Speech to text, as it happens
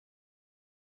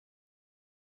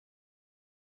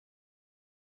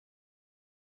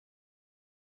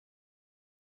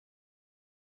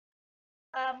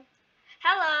Um,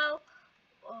 hello.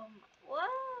 Um, what?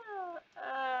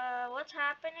 What's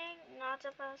happening? Not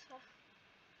supposed to.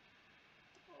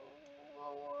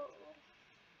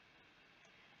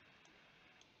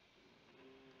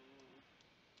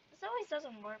 This always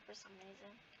doesn't work for some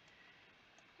reason.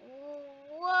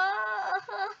 Whoa!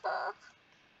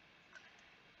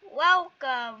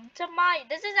 Welcome to my.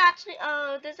 This is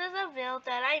a build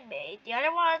that I made. The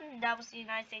other one that was the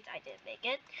United States. I didn't make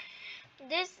it.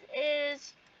 This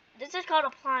is this is called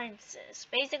appliances.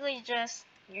 Basically, just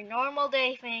your normal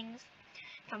day things.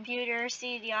 Computer,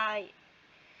 CDI,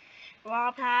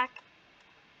 ROM hack.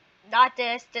 Not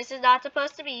this. This is not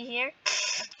supposed to be here.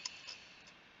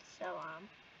 So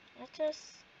let's just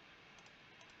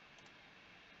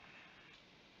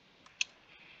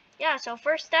yeah. So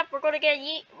first step, we're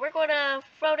gonna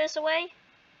throw this away.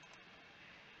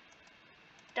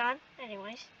 Done.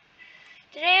 Anyways,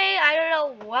 today I don't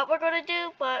know what we're gonna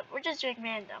do, but we're just doing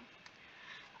random.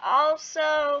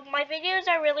 Also, my videos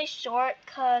are really short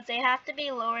because they have to be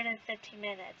lower than 15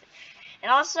 minutes.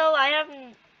 And also, I have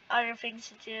other things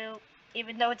to do,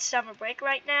 even though it's summer break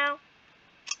right now.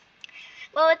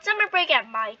 Well, it's summer break at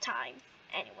my time,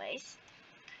 anyways.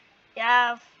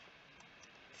 Yeah.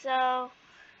 So,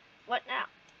 what now?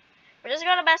 We're just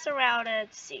gonna mess around and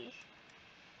see.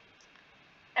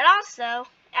 And also,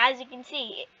 as you can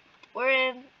see, we're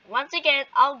in, once again,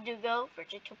 Algodoo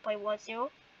version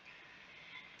 2.10.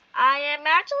 I am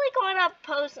actually going to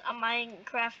post a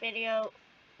Minecraft video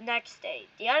next day.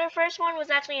 The other first one was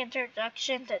actually an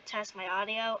introduction to test my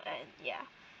audio, and yeah.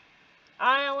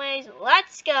 Anyways,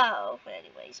 let's go.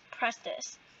 Anyways, press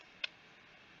this.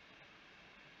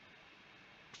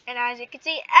 And as you can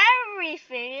see,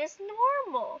 everything is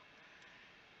normal.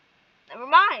 Never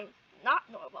mind, not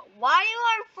normal. Why you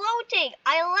are floating?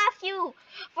 I left you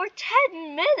for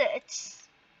 10 minutes.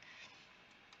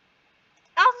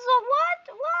 Also, what?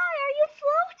 Why are you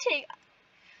floating?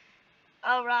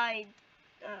 Alright.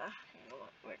 You know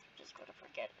what? We're just gonna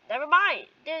forget it. Never mind.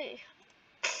 Dude.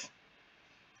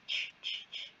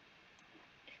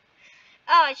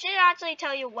 Oh, I should actually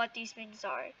tell you what these things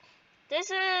are.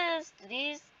 This is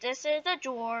a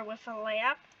drawer with a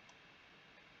lamp.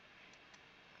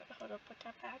 Hold on, put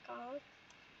that back on.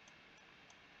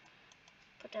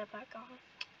 Put that back on.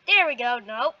 There we go.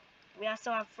 Nope. We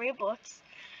also have 3 books.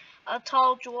 A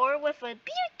tall drawer with a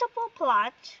beautiful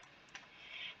plant.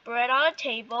 Bread on a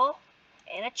table.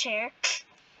 And a chair.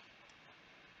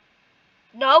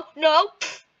 No, no.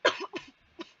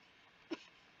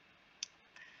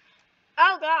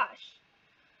 Oh gosh.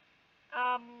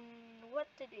 What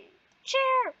to do?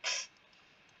 Chair.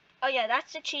 Oh yeah,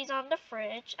 that's the cheese on the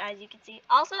fridge, as you can see.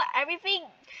 Also, everything,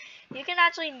 you can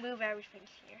actually move everything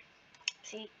here.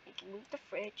 See, you can move the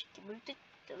fridge, you can move the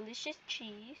delicious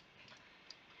cheese.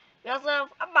 We also have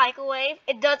a microwave.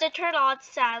 It doesn't turn on,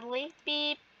 sadly.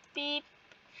 Beep, beep.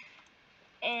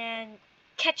 And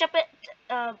ketchup,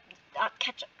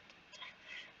 ketchup.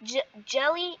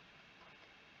 Jelly,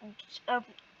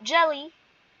 jelly,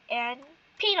 and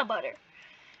peanut butter.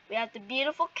 We have the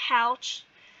beautiful couch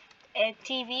and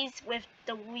TVs with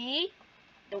the Wii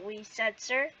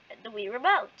sensor, and the Wii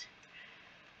remote.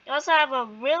 We also have a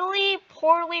really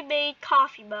poorly made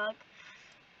coffee mug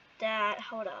that,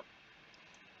 hold up,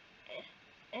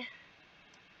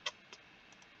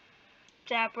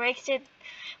 that breaks it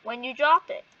when you drop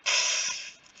it.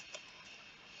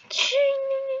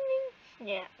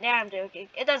 Yeah, I'm joking.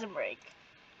 It doesn't break.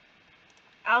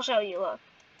 I'll show you, look.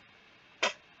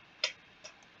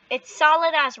 It's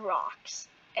solid as rocks.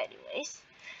 Anyways,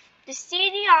 the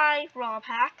CDI ROM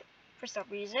hack, for some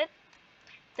reason,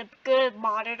 the good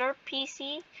monitor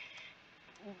PC,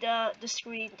 the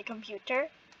screen, the computer.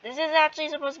 This is actually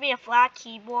supposed to be a flat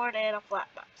keyboard and a flat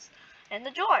mouse, and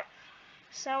the drawer.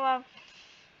 So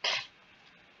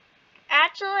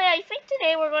actually, I think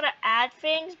today we're gonna add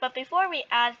things, but before we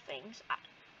add things,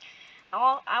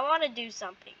 I want to do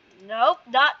something. Nope,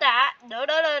 not that. No,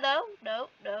 no, no, no, no,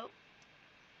 no.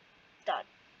 Done.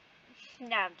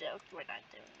 Nah, I'm joking. We're not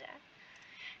doing that.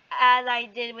 As I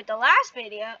did with the last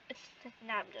video.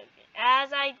 Nah, I'm joking.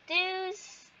 As I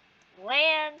do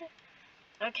land.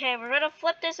 Okay, we're gonna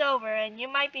flip this over, and you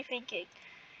might be thinking,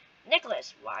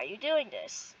 Nicholas, why are you doing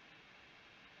this?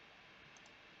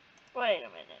 Wait a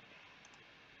minute.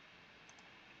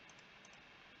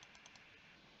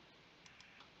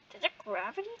 Did the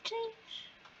gravity change?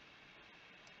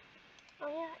 Oh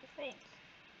yeah, I think.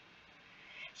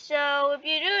 So if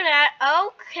you do that,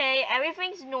 okay,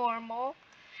 everything's normal.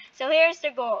 So here's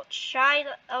the goal.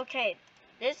 Okay,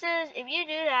 this is, if you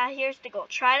do that, here's the goal.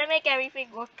 Try to make everything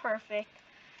look perfect.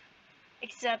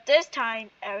 Except this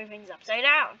time, everything's upside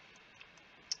down.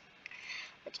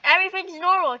 Which everything's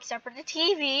normal except for the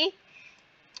TV.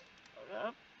 Hold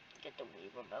up. Get the Wii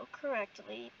remote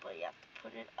correctly, but you have to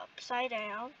put it upside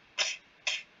down.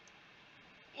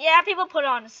 Yeah, people put it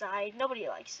on the side. Nobody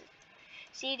likes it.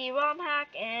 CD-ROM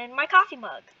hack and my coffee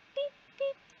mug. Beep,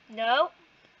 beep. No.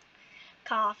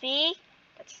 Coffee.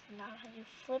 That's not how you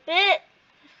flip it.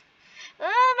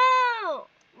 Oh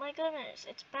no! My goodness,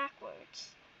 it's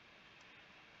backwards.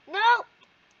 No!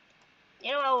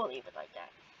 You know what, we'll leave it like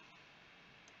that.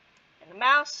 And the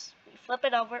mouse, we flip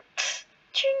it over.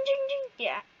 Ching, ching, ching.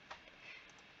 Yeah.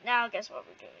 Now guess what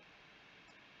we're doing.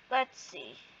 Let's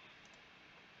see.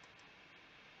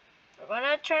 We're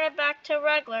gonna turn it back to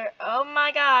regular. Oh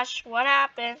my gosh, what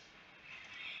happened?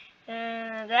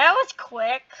 That was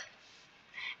quick.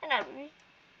 And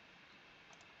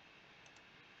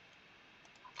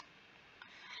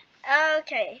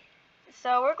okay.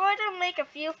 So we're going to make a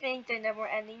few things and then we're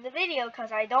ending the video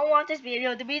because I don't want this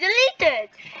video to be deleted.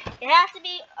 It has to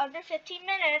be under 15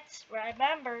 minutes.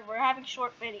 Remember, we're having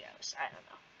short videos. I don't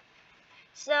know.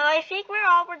 So I think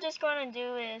we're just going to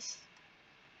do is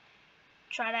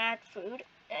try to add food.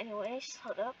 Anyways,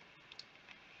 hold up.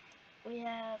 We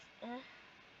have and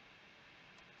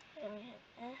we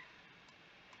have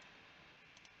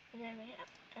and then we have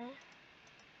and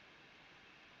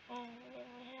then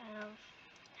we have.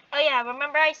 Oh yeah,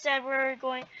 remember I said we're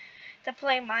going to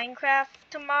play Minecraft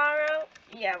tomorrow?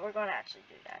 Yeah, we're going to actually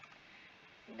do that.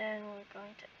 And then we're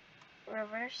going to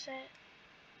reverse it.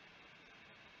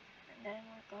 And then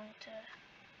we're going to...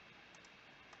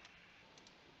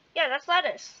 Yeah, that's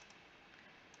lettuce.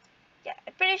 Yeah,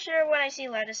 I'm pretty sure when I see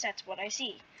lettuce, that's what I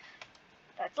see.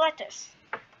 That's lettuce.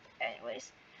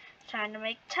 Anyways, trying to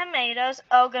make tomatoes.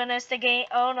 Oh goodness,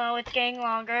 oh no, it's getting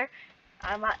longer.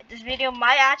 This video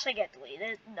might actually get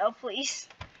deleted. No, please.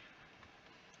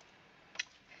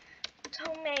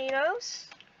 Tomatoes.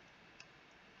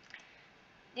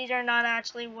 These are not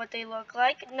actually what they look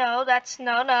like. No,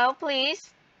 no,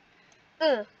 please.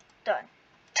 Ugh, done.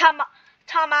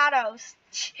 Tomatoes.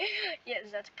 Yes,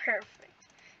 that's perfect.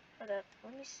 Hold up,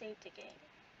 let me save the game.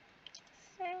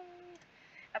 Save.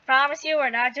 I promise you, we're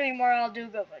not doing more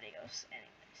Algodoo videos.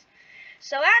 Anyways,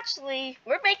 so actually,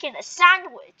 we're making a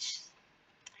sandwich.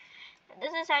 And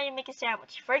this is how you make a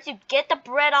sandwich. First, you get the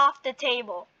bread off the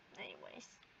table. Anyways,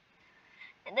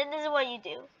 and then this is what you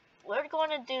do. We're going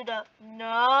to do the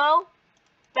no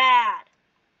bad.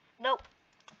 Nope.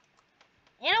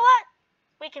 You know what?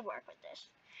 We can work with this.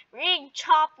 We're eating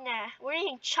chop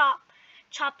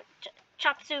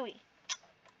suey.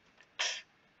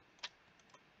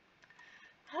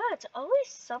 Oh, it's always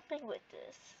something with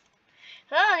this.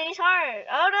 Oh, these hard.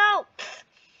 Oh no!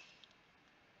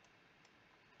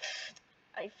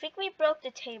 I think we broke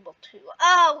the table too.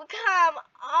 Oh, come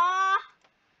on!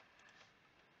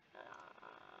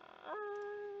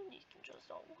 These controls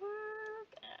don't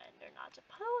work, and they're not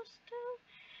supposed to.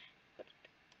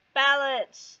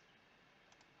 Balance.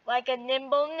 Like a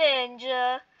nimble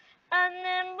ninja. A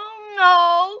nimble,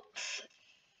 no!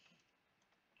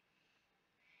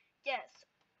 Yes.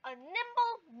 A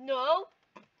nimble, no.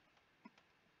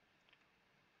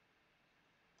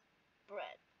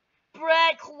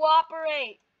 Bread,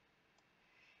 cooperate.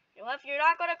 You know, if you're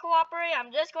not going to cooperate,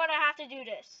 I'm just going to have to do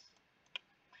this.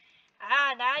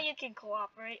 Ah, now you can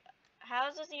cooperate. How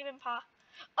is this even possible?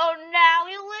 Oh, now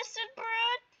you listen,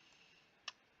 Bread?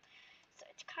 So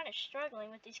it's kind of struggling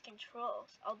with these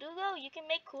controls. Algodoo, you can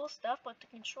make cool stuff, but the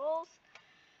controls,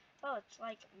 oh, it's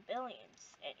like billions.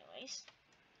 Anyways,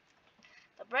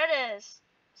 the bread is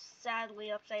sadly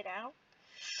upside down.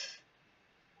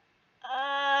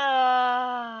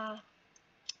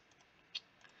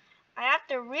 I have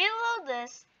to reload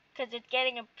this because it's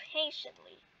getting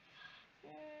impatiently.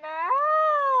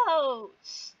 No!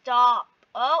 Stop.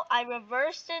 Oh, I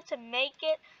reversed it to make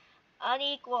it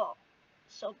unequal.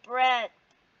 So bread.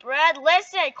 Bread,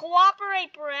 listen!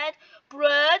 Cooperate, bread!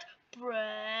 Bread!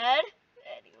 Bread!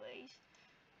 Anyways.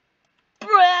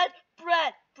 Bread!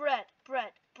 Bread! Bread!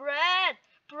 Bread! Bread!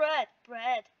 Bread!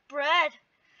 Bread! Bread!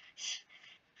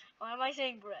 Why am I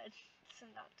saying bread? It's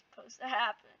not supposed to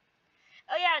happen.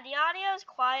 Oh yeah, the audio is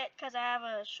quiet because I have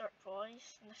a short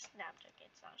voice and the Snapchat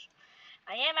gets not short.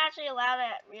 I am actually allowed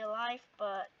at real life,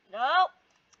 but nope.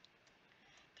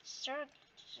 But sure,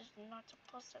 it's just not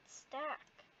supposed to stack.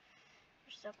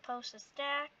 You're supposed to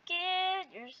stack it.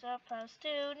 You're supposed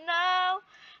to know.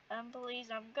 And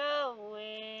please, I'm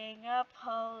going up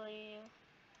holy.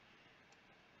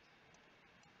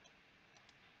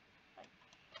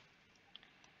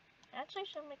 I actually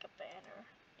should make a banner.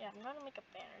 Yeah, I'm gonna make a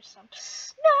banner sometime.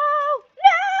 No!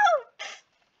 No!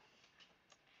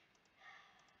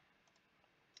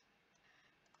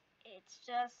 It's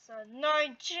just a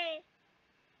 19.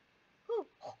 Ooh.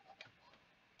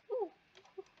 Ooh.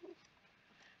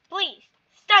 Please,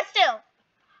 stand still,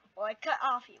 or I cut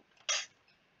off you.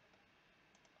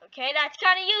 Okay, that's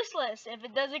kind of useless if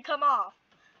it doesn't come off.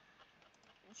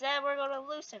 Instead, we're gonna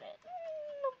loosen it.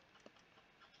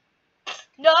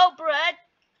 No, bread.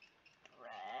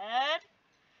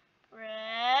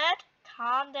 Bread.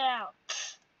 Calm down.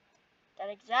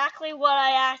 That's exactly what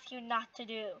I asked you not to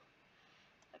do.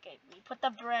 Okay, we put the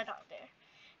bread on there.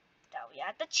 Now we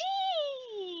add the cheese.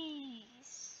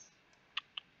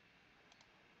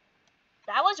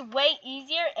 That was way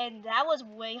easier, and that was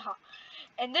way hot.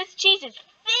 And this cheese is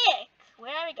thick. We're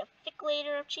having a thick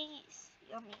layer of cheese.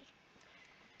 Yummy.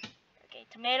 Okay,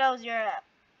 tomatoes, you're up.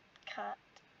 Cut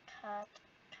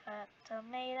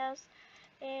tomatoes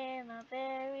in a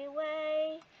very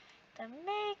way to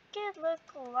make it look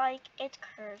like it's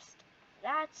cursed.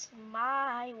 That's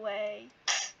my way.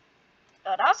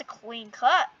 Oh, that was a clean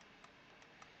cut.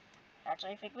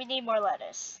 Actually, I think we need more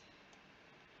lettuce.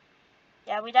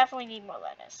 Yeah, we definitely need more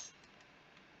lettuce.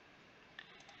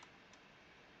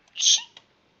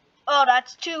 Oh,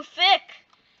 that's too thick.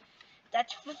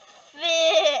 That's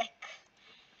thick.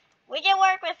 We can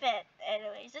work with it.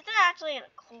 Anyways, it's actually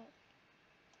cool.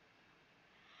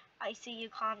 I see you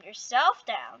calmed yourself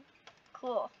down.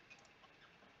 Cool.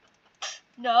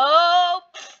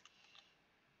 Nope.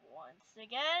 Once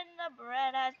again, the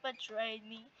bread has betrayed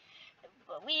me.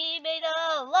 But we made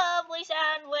a lovely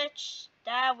sandwich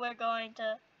that we're going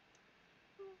to...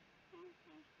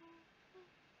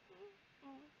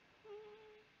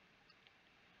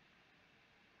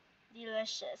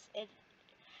 Delicious. It's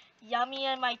yummy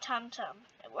in my tum-tum.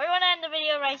 We're going to end the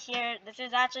video right here. This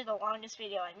is actually the longest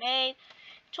video I made.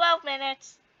 12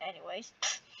 minutes. Anyways.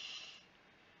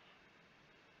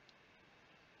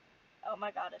 Oh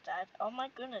my god, it's that. Oh my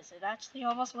goodness, it actually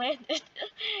almost landed.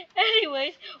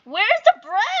 Anyways, where's the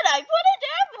bread? I put it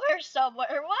everywhere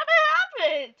somewhere. What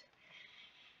happened?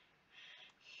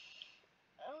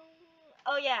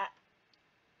 Oh yeah.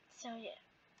 So yeah.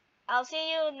 I'll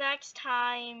see you next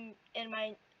time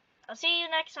I'll see you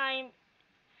next time.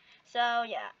 So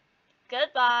yeah.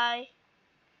 Goodbye.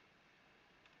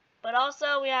 But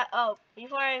also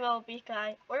before I go,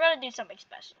 we're gonna do something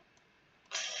special.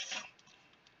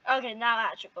 Okay, now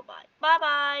actually goodbye. Bye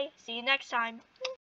bye. See you next time.